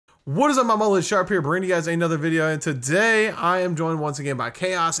What is up, my mullet sharp here, bringing you guys another video, and today I am joined once again by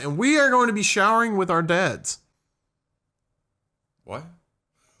Chaos, and we are going to be showering with our dads. What?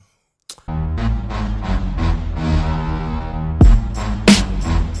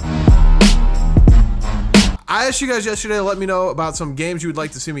 I asked you guys yesterday to let me know about some games you would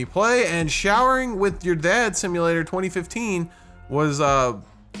like to see me play, and showering with your dad simulator 2015 was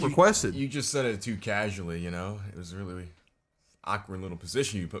requested. You just said it too casually, you know? It was a really awkward little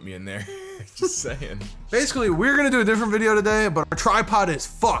position you put me in there. Just saying. Basically, we're gonna do a different video today, but our tripod is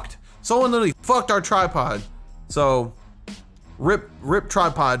fucked. Someone literally fucked our tripod. So, rip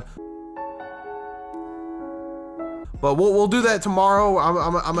tripod. But we'll do that tomorrow.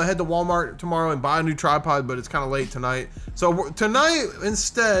 I'm gonna head to Walmart tomorrow and buy a new tripod, but it's kind of late tonight. So tonight,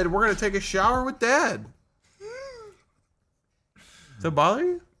 instead, we're gonna take a shower with Dad. Does that bother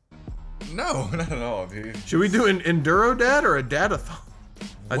you? No, not at all, dude. Should we do an Enduro Dad or a Dadathon?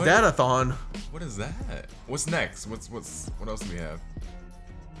 A Dadathon. What is that? What's next? What else do we have?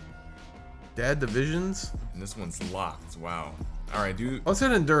 Dad Divisions? And this one's locked. Wow. Alright, dude. What's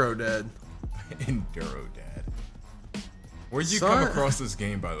an Enduro Dad? Enduro Dad. Where'd you come across this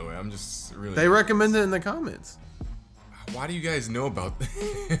game, by the way? I'm just really... They recommend it in the comments. Why do you guys know about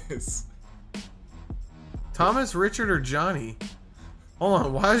this? Thomas, Richard, or Johnny? Hold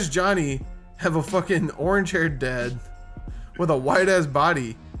on, why does Johnny have a fucking orange-haired dad with a white-ass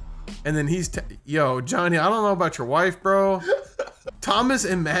body? And then he's... Yo, Johnny, I don't know about your wife, bro. Thomas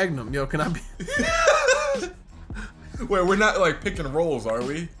and Magnum. Yo, can I be... Wait, we're not, like, picking roles, are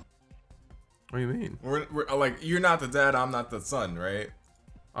we? What do you mean? We're like, you're not the dad, I'm not the son, right?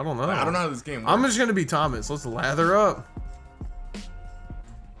 I don't know. I don't know how this game works. I'm just gonna be Thomas. Let's lather up.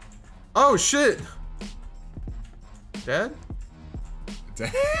 Oh shit! Dad?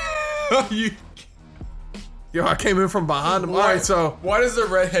 Dad? Yo, I came in from behind him. Alright, so... Why does the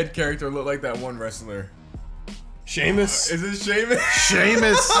redhead character look like that one wrestler? Sheamus? Is it Sheamus?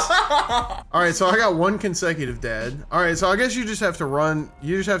 Sheamus! Alright, so I got one consecutive dad. Alright, so I guess you just have to run...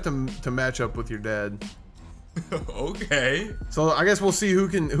 You just have to match up with your dad. Okay. So I guess we'll see who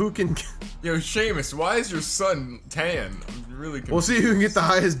can... Yo, Sheamus, why is your son tan? I'm really confused. We'll see who can get the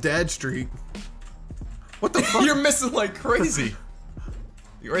highest dad streak. What the fuck? You're missing like crazy.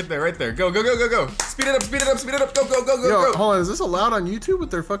 Right there, right there. Go, go, go, go, go. Speed it up, speed it up, speed it up. Go, go, go, go, Yo, go. hold on, is this allowed on YouTube with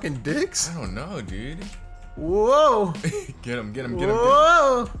their fucking dicks? I don't know, dude. Whoa. Get him, get him, get him.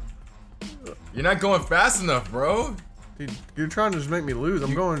 Whoa. You're not going fast enough, bro. Dude, you're trying to just make me lose.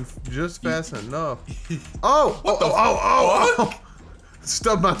 I'm going just fast enough. Oh! Oh!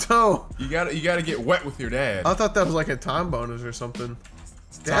 Stubbed my toe. You gotta get wet with your dad. I thought that was like a time bonus or something.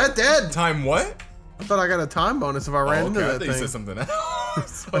 Dad! Time what? I thought I got a time bonus if I ran into that I thought thing. you said something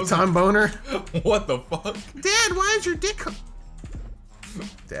else. A time boner? What the fuck? Dad, why is your dick...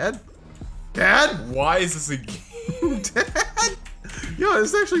 Dad? Dad? Why is this a game? Dad? Yo,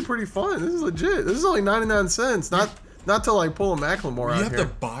 this is actually pretty fun. This is legit. This is only 99 cents. Not to like pull a Macklemore out here. You have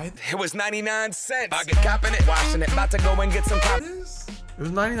to buy this? It was 99 cents. I get copping it, washing it, about to go and get some copies. It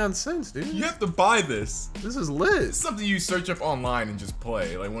was 99 cents, dude. You have to buy this. This is lit. It's something you search up online and just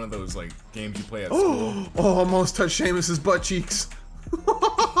play. Like one of those like games you play at school. Oh, almost touched Sheamus's butt cheeks.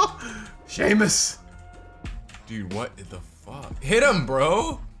 Sheamus. Dude, what the fuck? Hit him,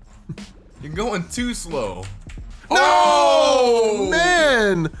 bro. You're going too slow. No!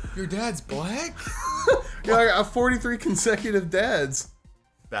 Man! Your dad's black? Yeah, I got 43 consecutive dads.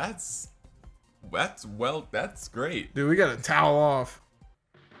 That's great. Dude, we gotta towel off.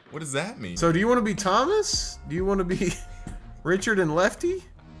 What does that mean? So do you want to be Thomas? Do you want to be Richard and Lefty?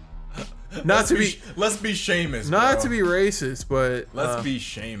 Let's be Sheamus. Not bro. to be racist, but let's be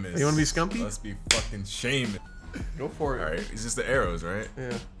Sheamus. You want to be Scumpy? Let's be fucking Sheamus. Go for it. All right, it's just the arrows, right?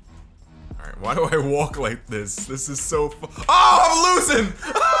 Yeah. All right, why do I walk like this? This is so fun. Oh, I'm losing!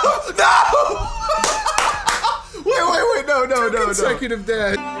 No! Wait, no. Consecutive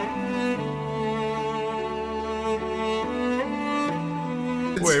dad.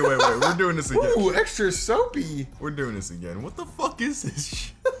 Wait, we're doing this again. Ooh, extra soapy. We're doing this again. What the fuck is this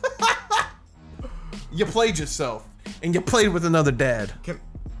shit? You played yourself, and you played with another dad.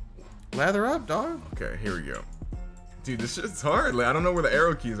 Lather up, dog. Okay, here we go. Dude, this shit's hard. Like, I don't know where the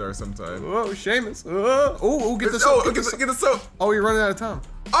arrow keys are sometimes. Whoa, Sheamus. Oh, get the soap. soap. Get the soap. Oh, you're running out of time.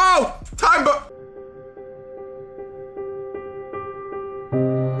 Oh, time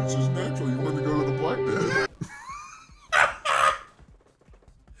It's just natural. You want to go to the black dad.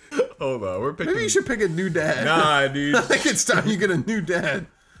 Hold on, we're picking. Maybe you should pick a new dad. Nah, dude. I think it's time you get a new dad.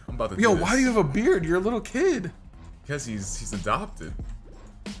 I'm about to. Yo, why do you have a beard? You're a little kid. Because he's adopted.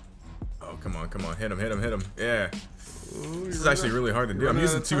 Oh, come on, hit him. Yeah. This is actually really hard to do. I'm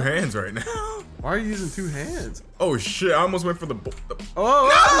using 2 hands right now. Why are you using 2 hands? Oh shit! I almost went for the. Oh!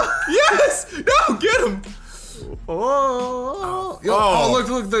 No! Yes! No! Get him! Oh! Yo,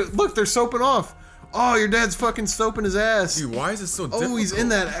 oh! Look! They're soaping off. Oh, your dad's fucking soaping his ass. Dude, why is this so difficult? Oh, he's in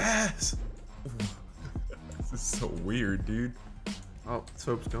that ass. This is so weird, dude. Oh,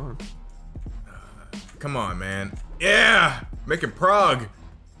 soap's gone. Come on, man. Yeah! Making prog.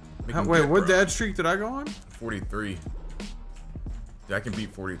 Wait, what dad streak did I go on? 43. Dude, I can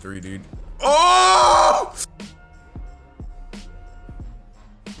beat 43, dude. Oh!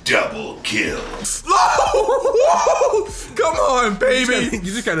 Double kill. Whoa! Come on, baby. You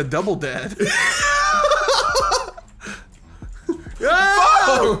just got a double dad.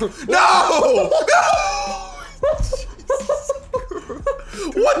 Oh! No!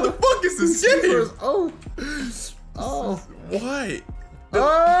 What the fuck is this game? Oh. Oh. What?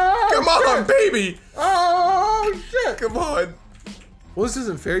 Oh, come on, shit. baby! Oh shit! Come on! Well, this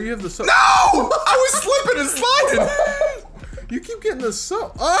isn't fair. You have the soap. No! I was slipping and sliding. You keep getting the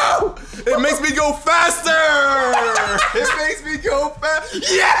soap. Oh! It makes me go faster. It makes me go fast.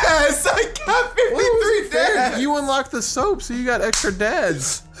 Yes, I got 53 dads. You unlocked the soap, so you got extra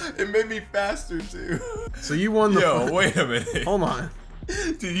dads. It made me faster too. So you won the. Yo, wait a minute. Hold on.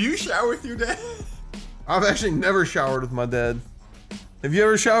 Did you shower with your dad? I've actually never showered with my dad. Have you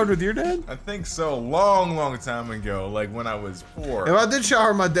ever showered with your dad? I think so. Long time ago, like when I was 4. If I did shower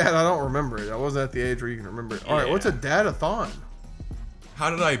with my dad, I don't remember it. I wasn't at the age where you can remember it. All right, what's a dad-a-thon?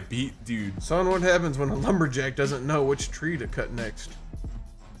 How did I beat, dude? Son, what happens when a lumberjack doesn't know which tree to cut next?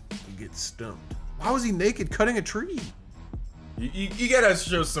 He gets stumped. Why was he naked cutting a tree? You gotta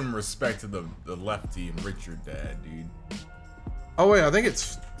show some respect to the lefty and Richard dad, dude. Oh wait, I think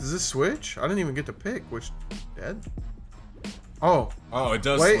it's. Does this switch? I didn't even get to pick which dad. Oh. Oh, it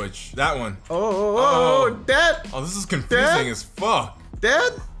does switch. That one. Oh, dad. Oh, this is confusing as fuck.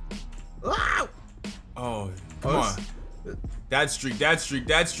 Dad. Ah! Oh, come on. Dad streak, dad streak,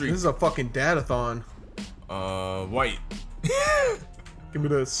 dad streak. This is a fucking dad-a-thon. White. Give me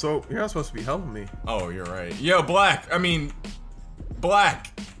the soap. You're not supposed to be helping me. Oh, you're right. Yo, black. I mean, black.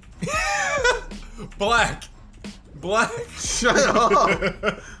 Black. Black. Shut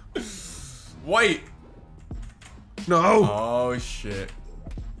up. White. No. Oh, shit.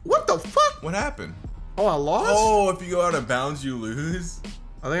 What the fuck? What happened? Oh, I lost? Oh, if you go out of bounds, you lose?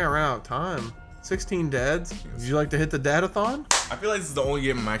 I think I ran out of time. 16 dads. Would you like to hit the dadathon? I feel like this is the only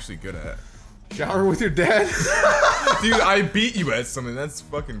game I'm actually good at. Shower with your dad? Dude, I beat you at something. That's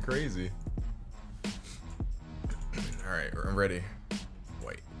fucking crazy. Alright, I'm ready.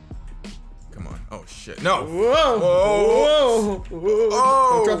 Wait. Come on. Oh, shit. No. Whoa. Whoa. Whoa.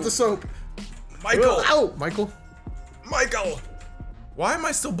 Oh. Don't drop the soap. Michael. Ow. Michael. Michael. Why am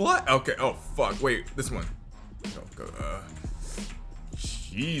I still black? Okay. Oh, fuck. Wait. This one. Go.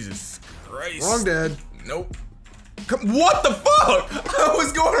 Jesus Christ. Wrong dad. Nope. What the fuck? I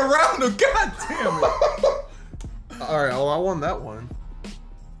was going around him. God damn it. Alright, well, I won that one.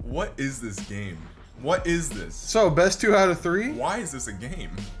 What is this game? What is this? So, best 2 out of 3? Why is this a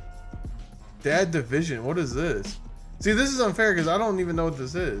game? Dad division. What is this? See, this is unfair because I don't even know what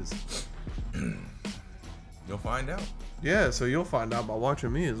this is. You'll find out. Yeah, so you'll find out by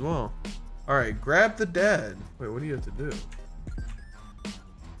watching me as well. Alright, grab the dad. Wait, what do you have to do?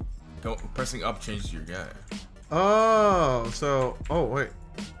 Pressing up changes your guy. Oh, so... Oh, wait.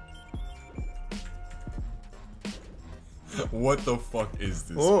 What the fuck is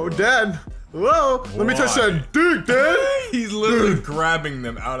this? Oh, bro? Dad. Whoa. Let me touch that dick, Dad. He's literally grabbing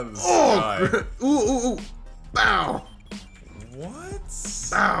them out of the sky. Ooh. Bow. What?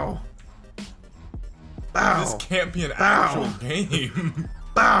 Bow. Bow. This can't be an actual game.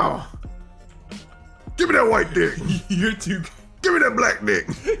 Bow. Give me that white dick. You're too... Give me that black dick.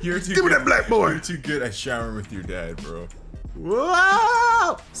 You're too Give me that black boy. You're too good at showering with your dad, bro.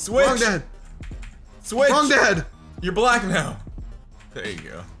 Whoa. Switch. Wrong dad. Switch. Wrong dad. You're black now. There you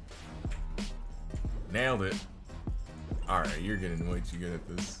go. Nailed it. Alright, you're getting way too good at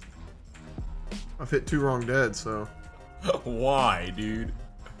this. I've hit 2 wrong dads, so. Why, dude?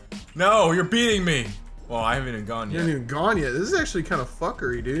 No, you're beating me. Well, I haven't even gone You yet. haven't even gone yet. This is actually kind of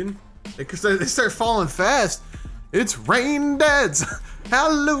fuckery, dude. Because they start falling fast. It's raining dads.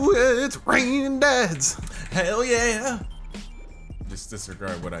 Hallelujah, it's raining dads. Hell yeah. Just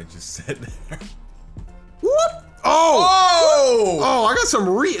disregard what I just said there. Whoop. Oh. Oh! I got some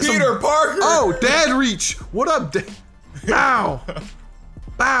Peter Parker. Oh, dad reach. What up, dad? Bow.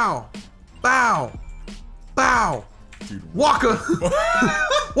 Bow. Bow. Bow. Dude, Waka.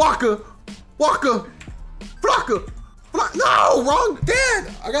 Waka. Waka. Flocka. No, wrong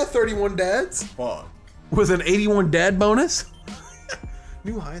dad. I got 31 dads. fuck. with an 81 dad bonus.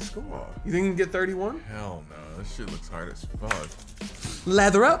 New high score. You think you can get 31? Hell no, this shit looks hard as fuck.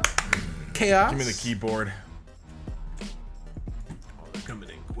 Lather up. Chaos. Give me the keyboard. Oh, they're coming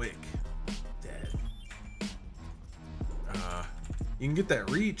in quick. Dad. You can get that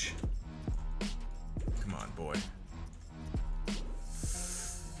reach. Come on, boy.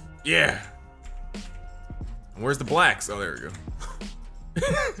 Yeah. Where's the blacks? Oh, there we go.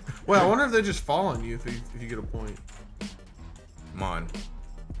 Well, I wonder if they just fall on you if you get a point. Come on.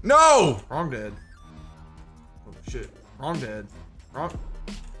 No! Wrong dad. Oh shit. Wrong dad. Wrong.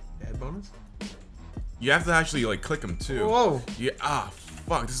 Dad bonus? You have to actually like click them too. Whoa. Yeah. Ah,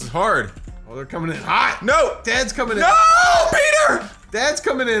 fuck. This is hard. Oh, they're coming in hot. No! Dad's coming in. No, Peter! Dad's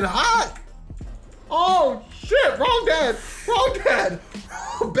coming in hot. Oh shit. Wrong dad. Wrong dad.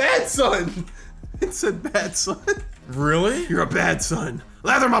 Bad son. It said bad son. Really? You're a bad son.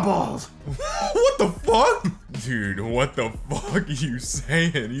 Lather my balls. What the fuck? Dude, what the fuck are you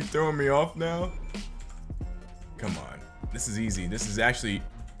saying? You throwing me off now? Come on. This is easy. This is actually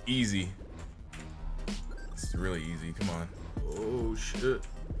easy. This is really easy. Come on. Oh shit.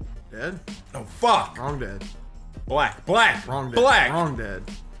 Dad? No, fuck. Wrong dad. Black. Black. Wrong dad. Black. Wrong dad.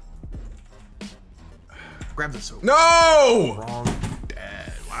 Grab the soap. No! Wrong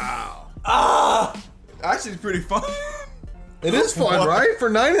dad. Wow. Ah! Actually, it's pretty fun. It is fun, What? right? For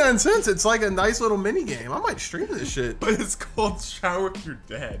 99 cents, it's like a nice little mini game. I might stream this shit. But it's called Shower with Your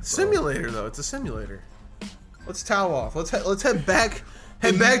Dad, bro. Simulator though, it's a simulator. Let's towel off. Let's head back.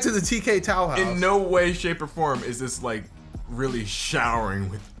 Head back to the TK towel house. In no way, shape, or form is this like really showering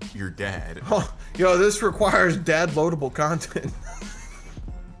with your dad. Oh, yo, this requires dad loadable content.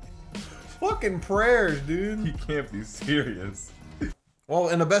 Fucking prayers, dude. You can't be serious. Well,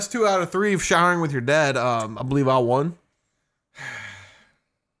 in the best 2 out of 3 of showering with your dad, I believe I won.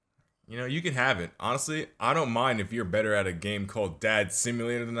 You know, you can have it. Honestly, I don't mind if you're better at a game called Dad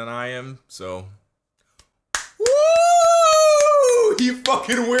Simulator than I am, so. Woo! You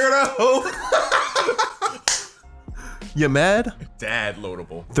fucking weirdo! You mad? Dad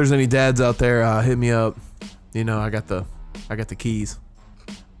loadable. If there's any dads out there, hit me up. You know, I got the keys.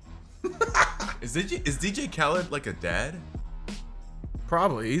 Is DJ Khaled like a dad?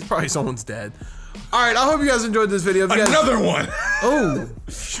 Probably. He's probably someone's dad. All right, I hope you guys enjoyed this video. If you guys, Another one! oh.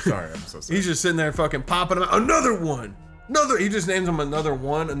 Sorry, I'm so sorry. He's just sitting there fucking popping them out. Another one. He just names them another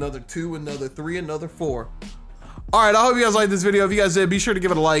 1, another 2, another 3, another 4. All right, I hope you guys liked this video. If you guys did, be sure to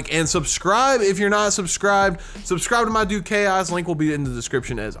give it a like and subscribe if you're not subscribed. Subscribe to my dude Chaos. Link will be in the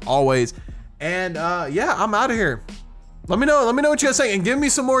description as always. And yeah, I'm out of here. Let me know what you guys think and give me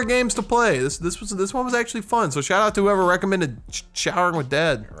some more games to play. This one was actually fun. So shout out to whoever recommended showering with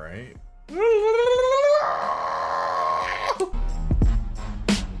dad. Right?